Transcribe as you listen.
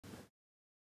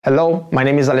Hello, my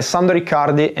name is Alessandro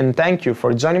Riccardi and thank you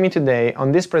for joining me today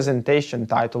on this presentation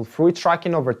titled Fruit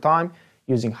Tracking Over Time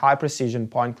Using High-Precision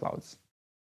Point Clouds.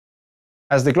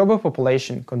 As the global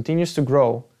population continues to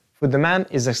grow, food demand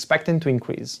is expected to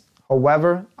increase.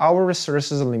 However, our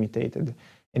resources are limited,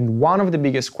 and one of the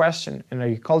biggest questions in the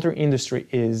agriculture industry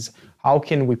is how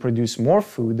can we produce more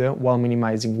food while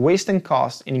minimizing waste and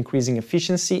cost and increasing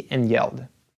efficiency and yield?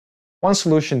 One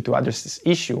solution to address this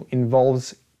issue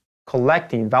involves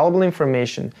collecting valuable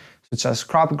information such as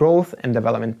crop growth and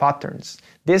development patterns.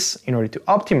 This in order to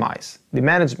optimize the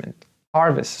management,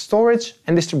 harvest, storage,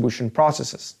 and distribution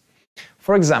processes.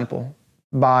 For example,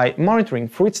 by monitoring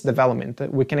fruits development,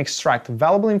 we can extract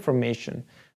valuable information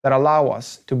that allow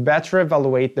us to better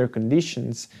evaluate their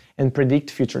conditions and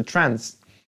predict future trends.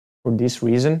 For this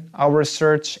reason, our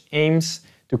research aims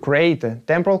to create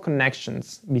temporal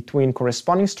connections between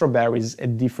corresponding strawberries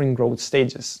at different growth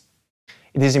stages.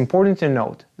 It is important to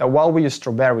note that while we use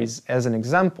strawberries as an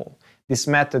example, this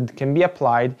method can be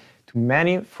applied to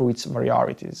many fruits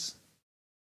varieties.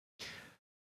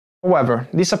 However,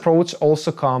 this approach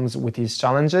also comes with its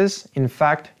challenges. In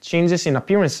fact, changes in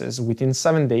appearances within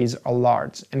 7 days are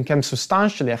large and can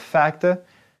substantially affect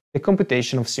the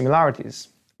computation of similarities.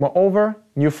 Moreover,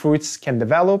 new fruits can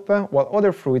develop while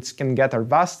other fruits can get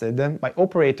harvested by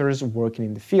operators working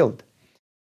in the field.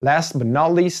 Last but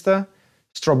not least,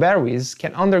 strawberries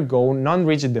can undergo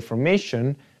non-rigid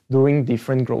deformation during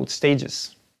different growth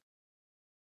stages.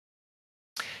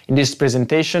 In this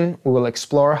presentation, we will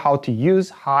explore how to use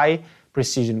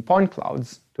high-precision point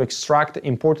clouds to extract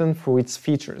important fruits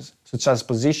features, such as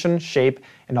position, shape,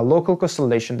 and a local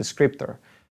constellation descriptor,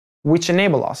 which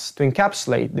enable us to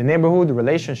encapsulate the neighborhood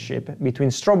relationship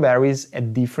between strawberries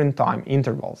at different time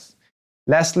intervals.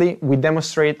 Lastly, we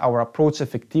demonstrate our approach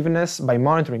effectiveness by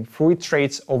monitoring fruit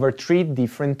traits over 3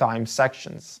 different time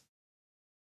sections.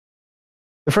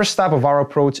 The first step of our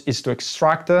approach is to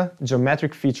extract a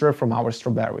geometric feature from our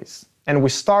strawberries. And we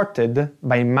started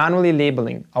by manually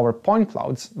labeling our point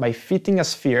clouds by fitting a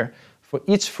sphere for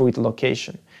each fruit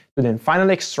location, to then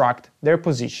finally extract their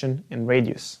position and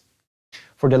radius.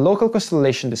 For the local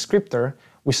constellation descriptor,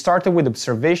 we started with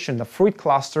observation that fruit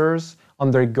clusters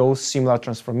undergo similar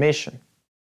transformation,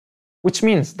 which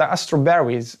means that a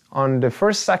strawberries on the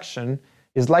first section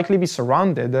is likely to be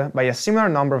surrounded by a similar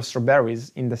number of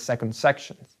strawberries in the second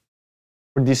section.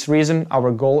 For this reason,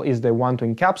 our goal is the one to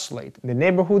encapsulate the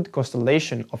neighborhood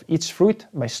constellation of each fruit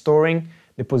by storing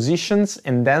the positions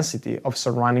and density of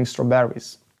surrounding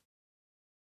strawberries.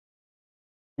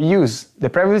 We use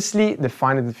the previously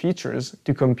defined features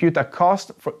to compute a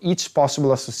cost for each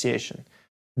possible association.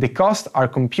 The costs are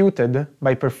computed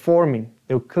by performing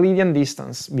the Euclidean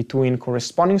distance between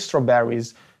corresponding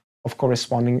strawberries of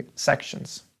corresponding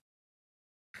sections.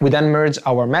 We then merge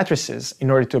our matrices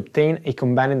in order to obtain a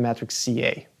combined matrix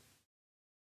CA.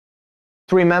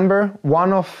 To remember,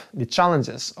 one of the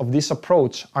challenges of this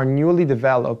approach are newly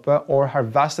developed or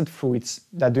harvested fruits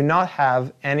that do not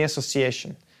have any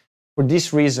association. For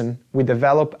this reason, we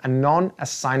develop a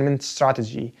non-assignment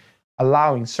strategy,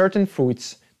 allowing certain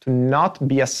fruits to not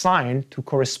be assigned to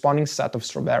corresponding set of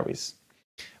strawberries.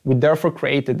 We therefore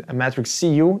created a matrix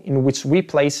CU in which we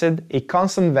placed a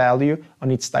constant value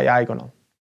on its diagonal.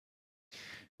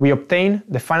 We obtain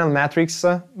the final matrix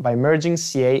by merging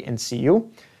CA and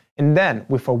CU, and then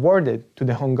we forwarded to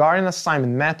the Hungarian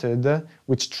assignment method,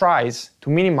 which tries to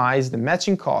minimize the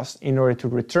matching cost in order to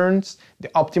return the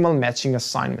optimal matching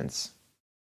assignments.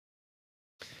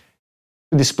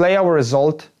 To display our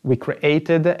result, we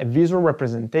created a visual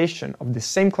representation of the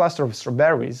same cluster of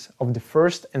strawberries of the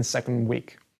first and second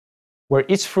week, where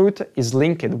each fruit is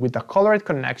linked with a colored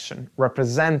connection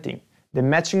representing the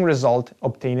matching result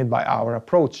obtained by our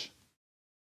approach.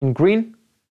 In green,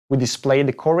 we display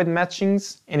the correct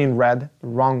matchings, and in red, the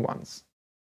wrong ones.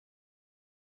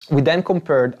 We then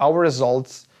compared our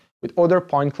results with other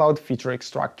point cloud feature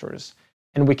extractors,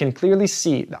 and we can clearly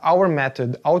see that our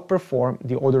method outperformed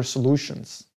the other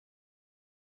solutions.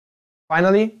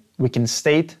 Finally, we can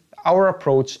state that our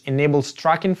approach enables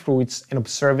tracking fruits and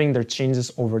observing their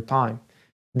changes over time.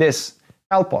 This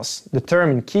helps us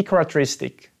determine key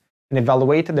characteristics and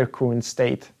evaluate their current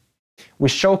state. We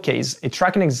showcase a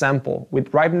tracking example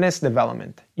with ripeness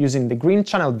development using the green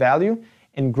channel value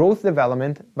and growth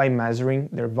development by measuring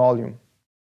their volume.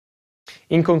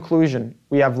 In conclusion,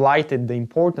 we have highlighted the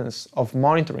importance of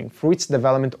monitoring fruits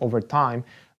development over time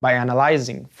by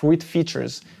analyzing fruit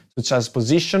features such as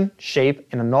position, shape,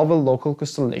 and a novel local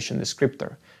constellation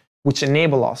descriptor, which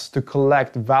enable us to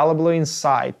collect valuable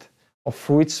insight of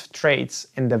fruits' traits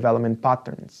and development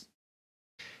patterns.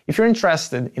 If you're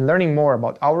interested in learning more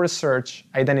about our research,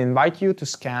 I then invite you to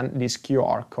scan this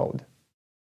QR code.